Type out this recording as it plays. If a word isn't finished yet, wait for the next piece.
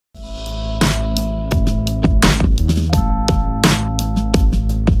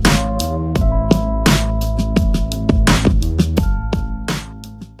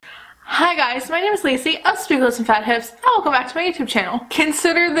guys, my name is Lacie of spookylipsandfathips, and welcome back to my YouTube channel.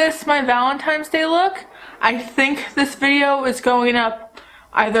 Consider this my Valentine's Day look. I think this video is going up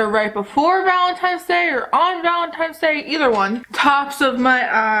either right before Valentine's Day or on Valentine's Day, either one. Tops of my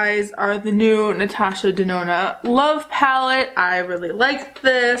eyes are the new Natasha Denona Love Palette. I really like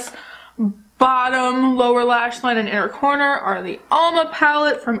this. Bottom, lower lash line, and inner corner are the Alma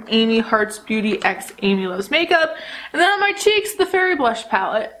palette from Amy Hearts Beauty x Amy Loves Makeup. And then on my cheeks, the Fairy Blush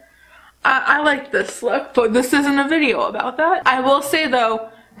palette. I like this look, but this isn't a video about that. I will say though,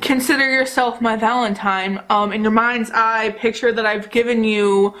 consider yourself my Valentine. In your mind's eye, picture that I've given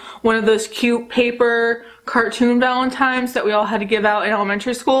you one of those cute paper cartoon Valentines that we all had to give out in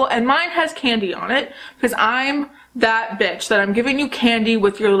elementary school, and mine has candy on it, because I'm that bitch that I'm giving you candy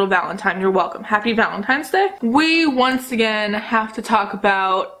with your little Valentine. You're welcome. Happy Valentine's Day. We once again have to talk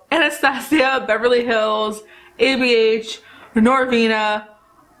about Anastasia, Beverly Hills, ABH, Norvina,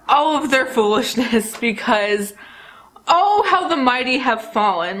 all of their foolishness, because oh, how the mighty have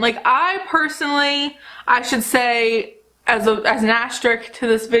fallen. Like, I personally, I should say, as an asterisk to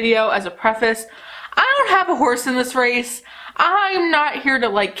this video, as a preface, I don't have a horse in this race. I'm not here to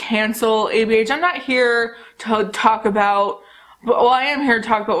like cancel ABH. I'm not here to talk about, well, I am here to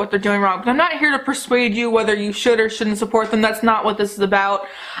talk about what they're doing wrong, but I'm not here to persuade you whether you should or shouldn't support them. That's not what this is about.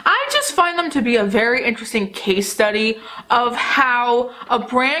 I just find them to be a very interesting case study of how a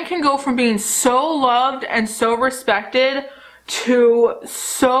brand can go from being so loved and so respected to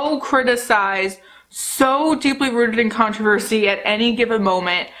so criticized, so deeply rooted in controversy at any given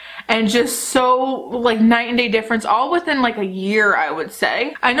moment, and just so like night and day difference all within like a year, I would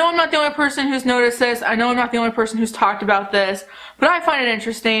say. I know I'm not the only person who's noticed this. I know I'm not the only person who's talked about this, but I find it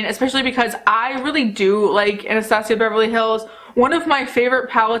interesting, especially because I really do like Anastasia Beverly Hills. One of my favorite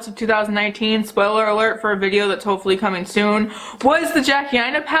palettes of 2019, spoiler alert for a video that's hopefully coming soon, was the Jackie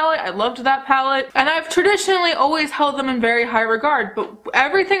Aina palette. I loved that palette, and I've traditionally always held them in very high regard, but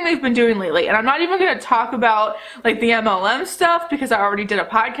everything they've been doing lately, and I'm not even going to talk about like the MLM stuff because I already did a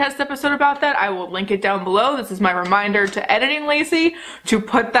podcast episode about that. I will link it down below. This is my reminder to editing Lacie to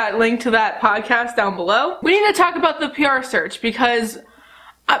put that link to that podcast down below. We need to talk about the PR search because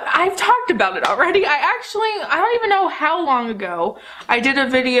I've talked about it already. I don't even know how long ago I did a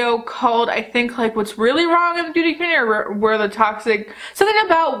video called, I think, like what's really wrong in the beauty community, or where the toxic, something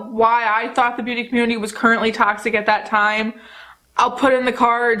about why I thought the beauty community was currently toxic at that time. I'll put in the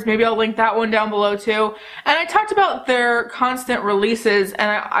cards, maybe I'll link that one down below too. And I talked about their constant releases,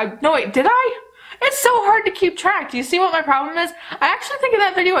 and no wait, did I? It's so hard to keep track. Do you see what my problem is? I actually think in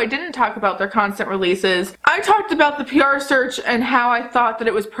that video I didn't talk about their constant releases. I talked about the PR search and how I thought that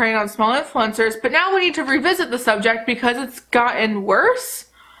it was preying on small influencers, but now we need to revisit the subject because it's gotten worse,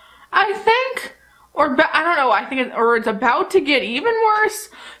 I think. Or I don't know, I think it's about to get even worse.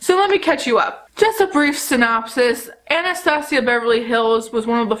 So let me catch you up. Just a brief synopsis. Anastasia Beverly Hills was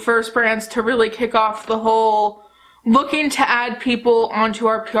one of the first brands to really kick off the whole looking to add people onto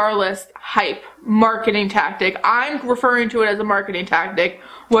our PR list hype marketing tactic. I'm referring to it as a marketing tactic,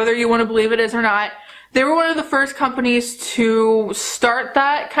 whether you want to believe it is or not. They were one of the first companies to start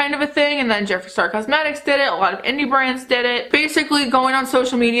that kind of a thing, and then Jeffree Star Cosmetics did it, a lot of indie brands did it. Basically going on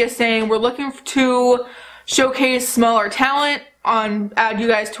social media saying we're looking to showcase smaller talent, add you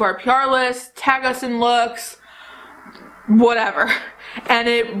guys to our PR list, tag us in looks, whatever. And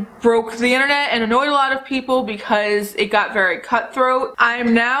it broke the internet and annoyed a lot of people because it got very cutthroat.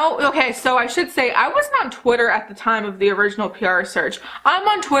 Okay, so I should say I wasn't on Twitter at the time of the original PR search. I'm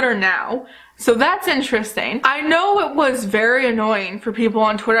on Twitter now, so that's interesting. I know it was very annoying for people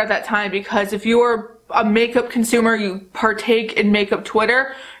on Twitter at that time because if you were a makeup consumer, you partake in makeup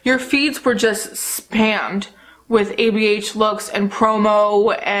Twitter, your feeds were just spammed with ABH looks and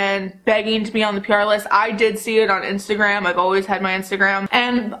promo and begging to be on the PR list. I did see it on Instagram. I've always had my Instagram.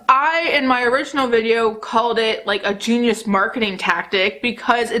 And I, in my original video, called it like a genius marketing tactic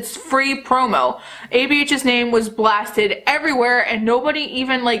because it's free promo. ABH's name was blasted everywhere and nobody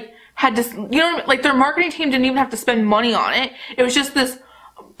even like had to, you know, like their marketing team didn't even have to spend money on it. It was just this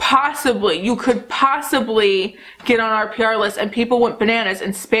you could possibly get on our PR list, and people went bananas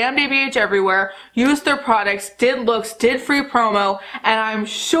and spammed ABH everywhere, used their products, did looks, did free promo, and I'm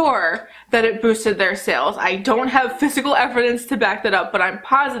sure that it boosted their sales. I don't have physical evidence to back that up, but I'm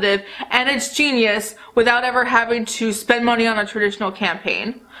positive, and it's genius without ever having to spend money on a traditional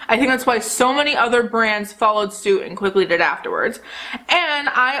campaign. I think that's why so many other brands followed suit and quickly did afterwards. And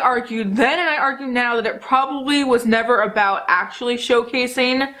I argued then and I argue now that it probably was never about actually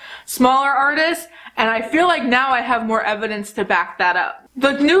showcasing smaller artists, and I feel like now I have more evidence to back that up.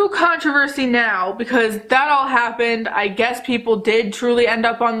 The new controversy now, because that all happened, I guess people did truly end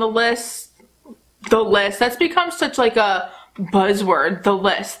up on the list the list. That's become such like a buzzword, the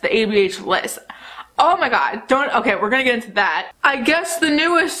list, the ABH list. Oh my god, okay, we're gonna get into that. I guess the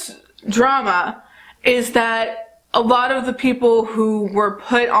newest drama is that a lot of the people who were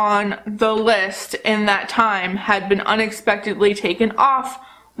put on the list in that time had been unexpectedly taken off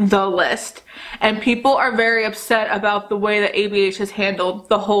the list, and people are very upset about the way that ABH has handled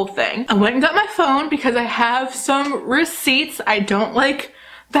the whole thing. I went and got my phone because I have some receipts. I don't like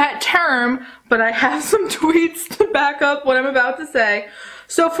that term, but I have some tweets to back up what I'm about to say.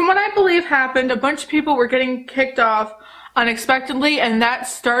 So from what I believe happened, a bunch of people were getting kicked off unexpectedly, and that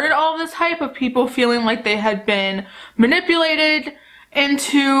started all this hype of people feeling like they had been manipulated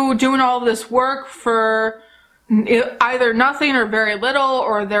into doing all this work for either nothing or very little,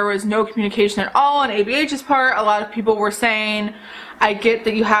 or there was no communication at all on ABH's part. A lot of people were saying, I get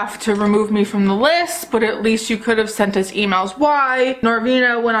that you have to remove me from the list, but at least you could have sent us emails. Why?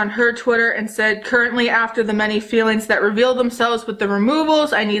 Norvina went on her Twitter and said, currently after the many feelings that reveal themselves with the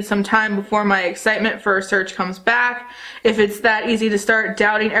removals, I need some time before my excitement for a search comes back. If it's that easy to start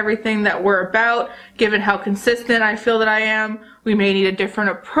doubting everything that we're about, given how consistent I feel that I am, we may need a different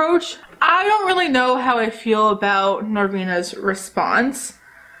approach. I don't really know how I feel about Norvina's response,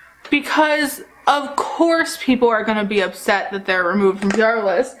 because of course people are going to be upset that they're removed from PR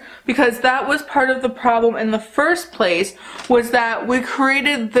lists, because that was part of the problem in the first place, was that we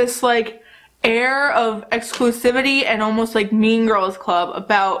created this like air of exclusivity and almost like Mean Girls Club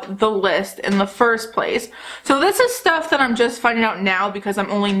about the list in the first place. So this is stuff that I'm just finding out now because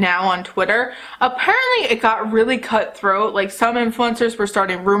I'm only now on Twitter. Apparently it got really cutthroat. Like some influencers were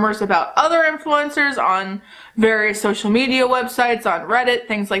starting rumors about other influencers on various social media websites, on Reddit,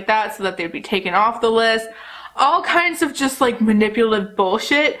 things like that, so that they'd be taken off the list. All kinds of just like manipulative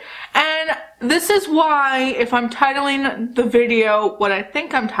bullshit. And this is why, if I'm titling the video what I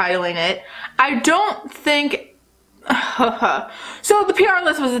think I'm titling it, I don't think so the PR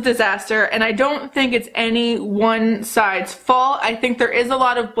list was a disaster, and I don't think it's any one side's fault. I think there is a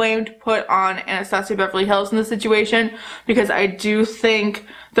lot of blame to put on Anastasia Beverly Hills in this situation, because I do think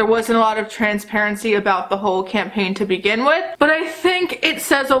there wasn't a lot of transparency about the whole campaign to begin with. But I think it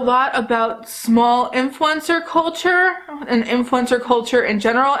says a lot about small influencer culture and influencer culture in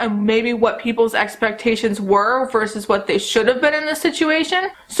general, and maybe what people's expectations were versus what they should have been in this situation.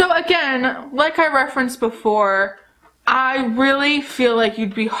 So again, like I referenced before, I really feel like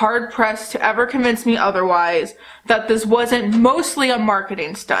you'd be hard-pressed to ever convince me otherwise, that this wasn't mostly a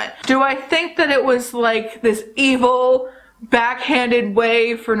marketing stunt. Do I think that it was like this evil, backhanded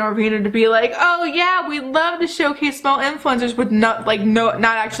way for Norvina to be like, oh yeah, we love to showcase small influencers, with not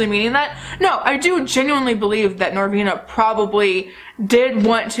actually meaning that? No, I do genuinely believe that Norvina probably did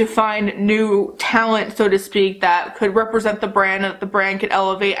want to find new talent, so to speak, that could represent the brand, that the brand could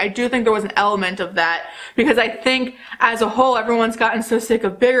elevate. I do think there was an element of that, because I think as a whole everyone's gotten so sick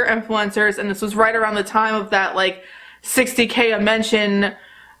of bigger influencers, and this was right around the time of that like 60K a mention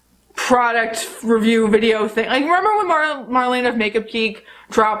product review video thing. Like, remember when Marlene of Makeup Geek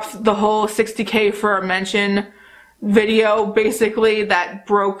dropped the whole 60K for a mention video, basically, that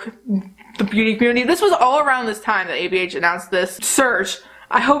broke the beauty community? This was all around this time that ABH announced this search.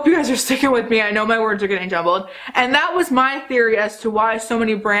 I hope you guys are sticking with me. I know my words are getting jumbled. And that was my theory as to why so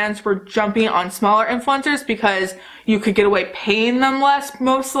many brands were jumping on smaller influencers, because you could get away paying them less,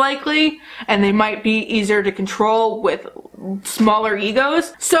 most likely, and they might be easier to control with smaller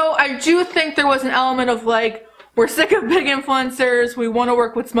egos. So I do think there was an element of like, we're sick of big influencers, we want to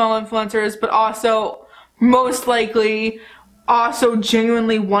work with small influencers, but also most likely also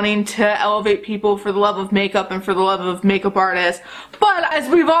genuinely wanting to elevate people for the love of makeup and for the love of makeup artists. But as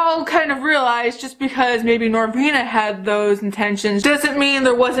we've all kind of realized, just because maybe Norvina had those intentions doesn't mean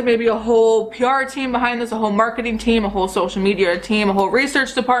there wasn't maybe a whole PR team behind this, a whole marketing team, a whole social media team, a whole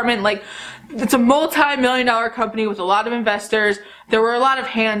research department. Like, it's a multi-million-dollar company with a lot of investors. There were a lot of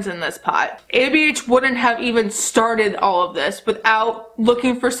hands in this pot. ABH wouldn't have even started all of this without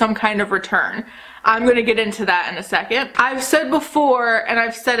looking for some kind of return. I'm going to get into that in a second. I've said before, and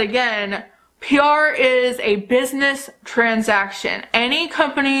I've said again, PR is a business transaction. Any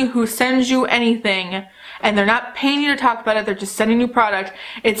company who sends you anything, and they're not paying you to talk about it, they're just sending you product,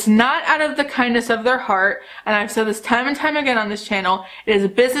 it's not out of the kindness of their heart, and I've said this time and time again on this channel, it is a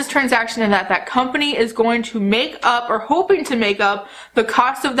business transaction, and that company is going to make up, or hoping to make up, the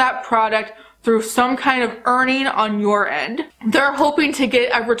cost of that product through some kind of earning on your end. They're hoping to get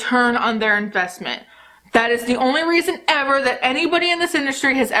a return on their investment. That is the only reason ever that anybody in this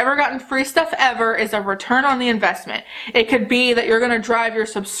industry has ever gotten free stuff ever, is a return on the investment. It could be that you're going to drive your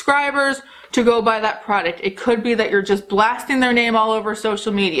subscribers to go buy that product. It could be that you're just blasting their name all over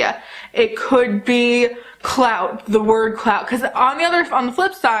social media. It could be clout, the word clout. Because on the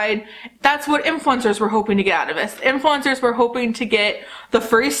flip side, that's what influencers were hoping to get out of this. Influencers were hoping to get the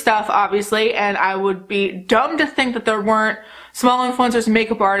free stuff, obviously, and I would be dumb to think that there weren't small influencers and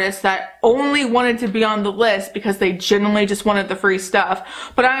makeup artists that only wanted to be on the list because they genuinely just wanted the free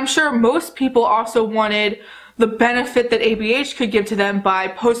stuff. But I'm sure most people also wanted the benefit that ABH could give to them by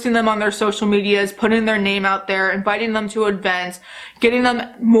posting them on their social medias, putting their name out there, inviting them to events, getting them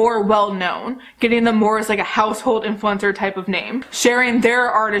more well known, getting them more as like a household influencer type of name, sharing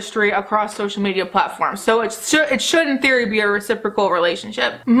their artistry across social media platforms. So it should in theory be a reciprocal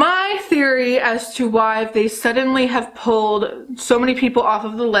relationship. My theory as to why they suddenly have pulled so many people off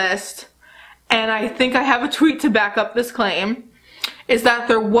of the list, and I think I have a tweet to back up this claim, is that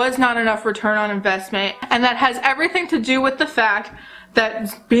there was not enough return on investment, and that has everything to do with the fact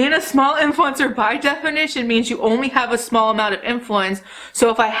that being a small influencer by definition means you only have a small amount of influence. So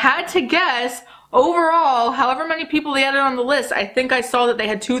if I had to guess, overall, however many people they added on the list, I think I saw that they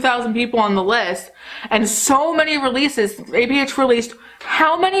had 2,000 people on the list, and so many releases. ABH released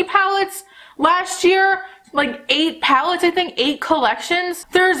how many palettes last year? Like 8 palettes, I think, 8 collections.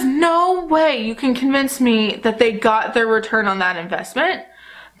 There's no way you can convince me that they got their return on that investment,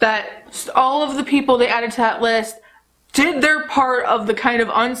 that all of the people they added to that list did their part of the kind of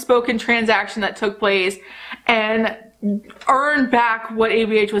unspoken transaction that took place and earn back what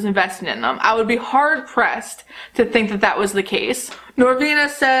ABH was investing in them. I would be hard pressed to think that that was the case. Norvina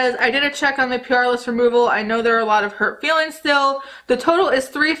says, I did a check on the PR list removal. I know there are a lot of hurt feelings still. The total is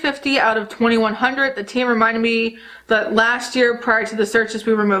 350 out of 2,100. The team reminded me that last year prior to the searches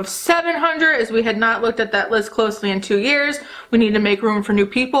we removed 700 as we had not looked at that list closely in 2 years. We need to make room for new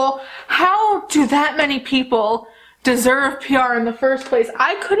people. How do that many people deserve PR in the first place?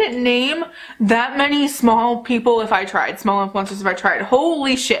 I couldn't name that many small people if I tried, small influencers if I tried.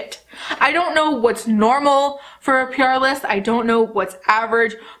 Holy shit. I don't know what's normal for a PR list. I don't know what's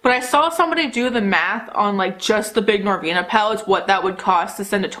average, but I saw somebody do the math on like just the big Norvina palettes, what that would cost to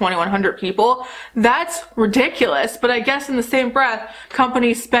send to 2,100 people. That's ridiculous, but I guess in the same breath,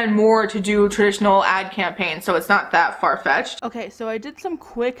 companies spend more to do traditional ad campaigns, so it's not that far-fetched. Okay, so I did some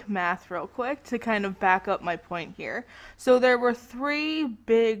quick math real quick to kind of back up my point here. So there were 3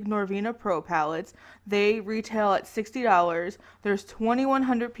 big Norvina Pro palettes. They retail at $60. There's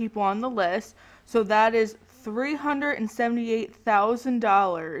 2,100 people on the list, so that is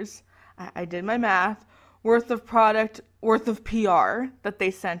 $378,000. I did my math, worth of product, worth of PR that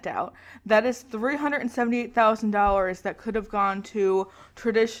they sent out. That is $378,000 that could have gone to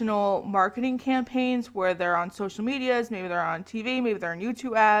traditional marketing campaigns where they're on social medias, maybe they're on TV, maybe they're on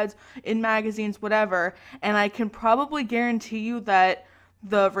YouTube ads, in magazines, whatever. And I can probably guarantee you that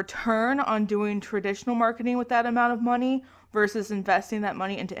the return on doing traditional marketing with that amount of money versus investing that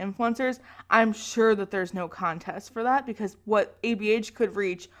money into influencers, I'm sure that there's no contest for that, because what ABH could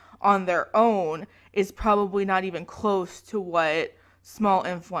reach on their own is probably not even close to what small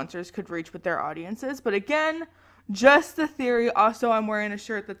influencers could reach with their audiences. But again, just the theory. Also, I'm wearing a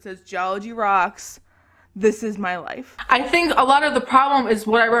shirt that says Geology Rocks. This is my life. I think a lot of the problem is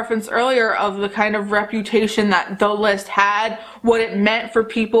what I referenced earlier of the kind of reputation that the list had, what it meant for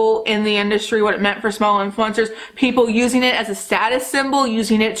people in the industry, what it meant for small influencers, people using it as a status symbol,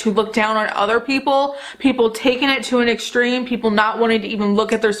 using it to look down on other people, people taking it to an extreme, people not wanting to even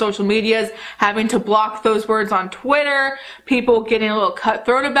look at their social medias, having to block those words on Twitter, people getting a little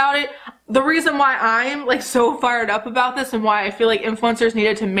cutthroat about it. The reason why I'm like so fired up about this and why I feel like influencers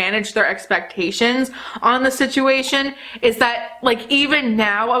needed to manage their expectations on the situation is that, like, even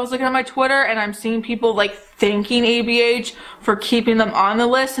now I was looking at my Twitter and I'm seeing people like thanking ABH for keeping them on the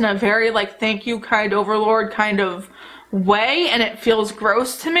list in a very like thank you kind overlord kind of way, and it feels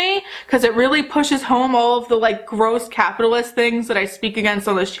gross to me because it really pushes home all of the like gross capitalist things that I speak against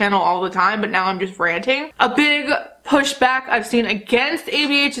on this channel all the time, but now I'm just ranting. A big pushback I've seen against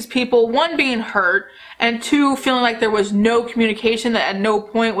ABH is people, 1, being hurt, and 2, feeling like there was no communication, that at no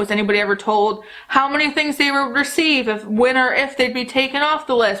point was anybody ever told how many things they would receive, if, when or if they'd be taken off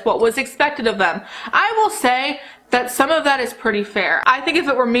the list, what was expected of them. I will say that some of that is pretty fair. I think if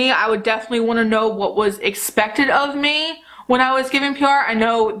it were me, I would definitely want to know what was expected of me when I was giving PR. I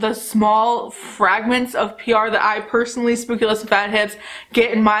know the small fragments of PR that I personally, Spooky Lips and Fat Hips,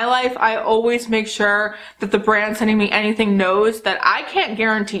 get in my life. I always make sure that the brand sending me anything knows that I can't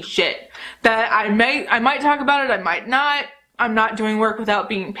guarantee shit. That I might talk about it, I might not. I'm not doing work without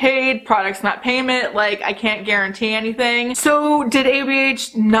being paid, products not payment, like I can't guarantee anything. So did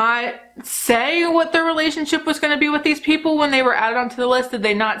ABH not say what their relationship was going to be with these people when they were added onto the list? Did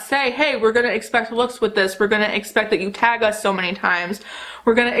they not say, hey, we're going to expect looks with this, we're going to expect that you tag us so many times,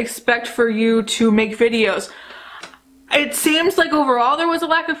 we're going to expect for you to make videos? It seems like overall there was a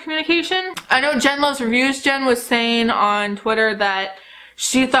lack of communication. I know Jen Loves Reviews, Jen was saying on Twitter that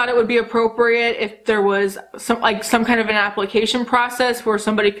she thought it would be appropriate if there was some kind of an application process where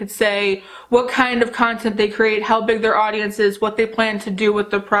somebody could say what kind of content they create, how big their audience is, what they plan to do with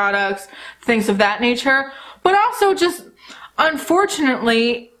the products, things of that nature. But also just,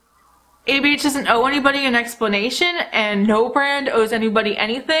 unfortunately, ABH doesn't owe anybody an explanation, and no brand owes anybody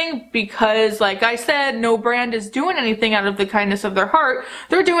anything because, like I said, no brand is doing anything out of the kindness of their heart.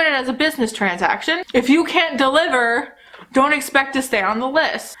 They're doing it as a business transaction. If you can't deliver, don't expect to stay on the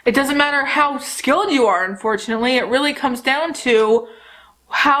list. It doesn't matter how skilled you are, unfortunately. It really comes down to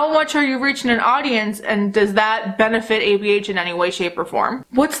how much are you reaching an audience, and does that benefit ABH in any way, shape, or form?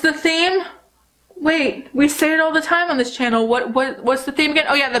 What's the theme? Wait, we say it all the time on this channel. What's the theme again?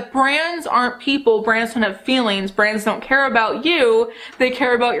 Oh yeah, that brands aren't people. Brands don't have feelings. Brands don't care about you. They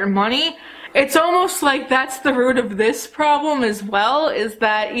care about your money. It's almost like that's the root of this problem as well, is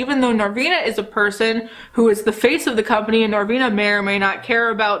that even though Norvina is a person who is the face of the company, and Norvina may or may not care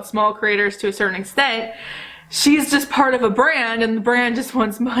about small creators to a certain extent, she's just part of a brand, and the brand just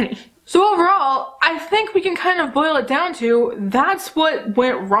wants money. So overall, I think we can kind of boil it down to that's what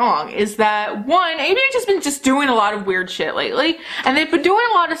went wrong, is that one, ABH has been just doing a lot of weird shit lately, and they've been doing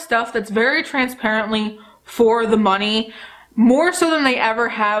a lot of stuff that's very transparently for the money, more so than they ever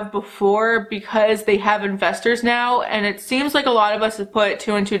have before, because they have investors now. And it seems like a lot of us have put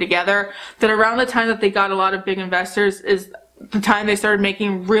two and two together, that around the time that they got a lot of big investors is the time they started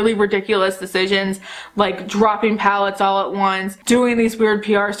making really ridiculous decisions, like dropping pallets all at once, doing these weird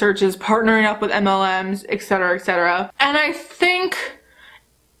PR searches, partnering up with MLMs, etc., etc. And I think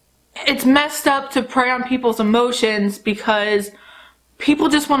it's messed up to prey on people's emotions, because people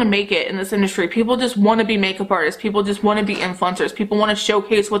just want to make it in this industry. People just want to be makeup artists. People just want to be influencers. People want to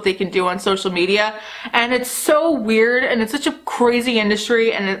showcase what they can do on social media. And it's so weird, and it's such a crazy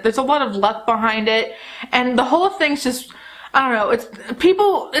industry, and there's a lot of luck behind it. And the whole thing's just, I don't know, it's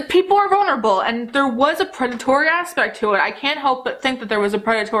people are vulnerable, and there was a predatory aspect to it. I can't help but think that there was a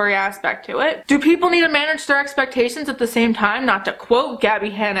predatory aspect to it. Do people need to manage their expectations at the same time? Not to quote Gabby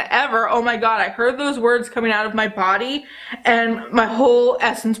Hanna ever. Oh my god, I heard those words coming out of my body, and my whole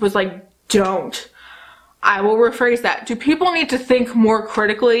essence was like, don't. I will rephrase that. Do people need to think more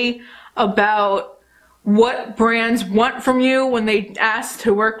critically about what brands want from you when they ask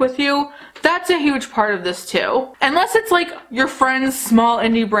to work with you? That's a huge part of this too. Unless it's like your friend's small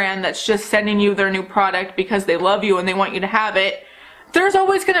indie brand that's just sending you their new product because they love you and they want you to have it, there's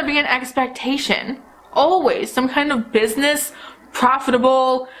always going to be an expectation. Always. Some kind of business,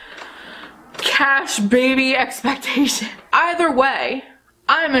 profitable, cash baby expectation. Either way,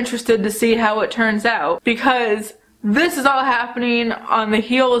 I'm interested to see how it turns out, because this is all happening on the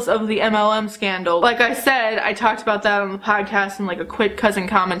heels of the MLM scandal. Like I said, I talked about that on the podcast in like a quick cousin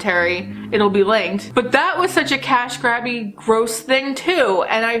commentary. It'll be linked. But that was such a cash grabby, gross thing too.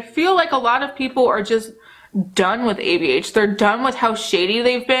 And I feel like a lot of people are just done with ABH. They're done with how shady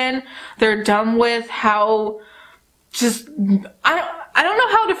they've been. They're done with how just, I don't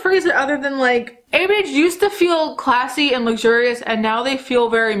know how to phrase it other than like, ABH used to feel classy and luxurious, and now they feel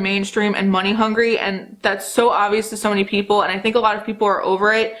very mainstream and money hungry, and that's so obvious to so many people, and I think a lot of people are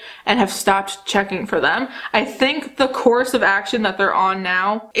over it and have stopped checking for them. I think the course of action that they're on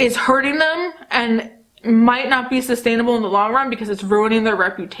now is hurting them and might not be sustainable in the long run because it's ruining their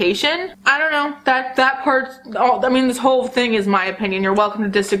reputation. I don't know, that part's all, I mean, this whole thing is my opinion. You're welcome to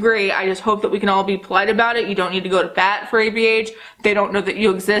disagree. I just hope that we can all be polite about it. You don't need to go to bat for ABH. They don't know that you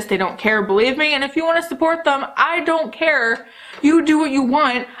exist. They don't care, believe me. And if you want to support them, I don't care. You do what you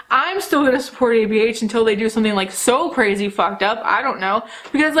want. I'm still going to support ABH until they do something like so crazy fucked up. I don't know.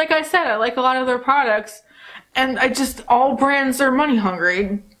 Because like I said, I like a lot of their products, and all brands are money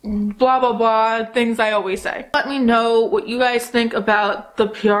hungry. Blah blah blah, things I always say. Let me know what you guys think about the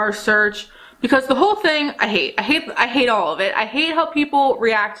PR search, because the whole thing I hate all of it. I hate how people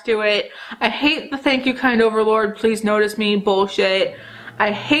react to it. I hate the thank you kind overlord, please notice me bullshit.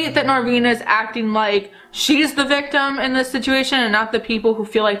 I hate that Norvina is acting like she's the victim in this situation and not the people who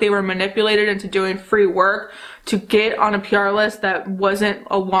feel like they were manipulated into doing free work to get on a PR list that wasn't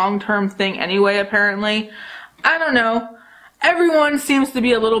a long-term thing anyway, apparently. I don't know. Everyone seems to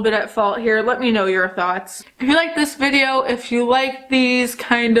be a little bit at fault here. Let me know your thoughts. If you like this video, if you like these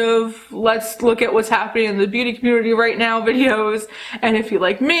kind of let's look at what's happening in the beauty community right now videos, and if you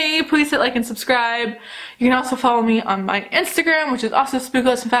like me, please hit like and subscribe. You can also follow me on my Instagram, which is also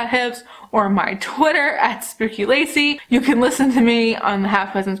spookylipsandfathips, or my Twitter at spookylacey. You can listen to me on the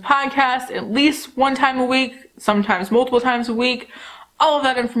Half Cousins podcast at least one time a week, sometimes multiple times a week. All of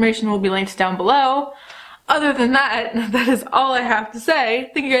that information will be linked down below. Other than that, that is all I have to say.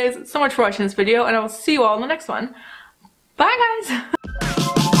 Thank you guys so much for watching this video, and I will see you all in the next one. Bye, guys!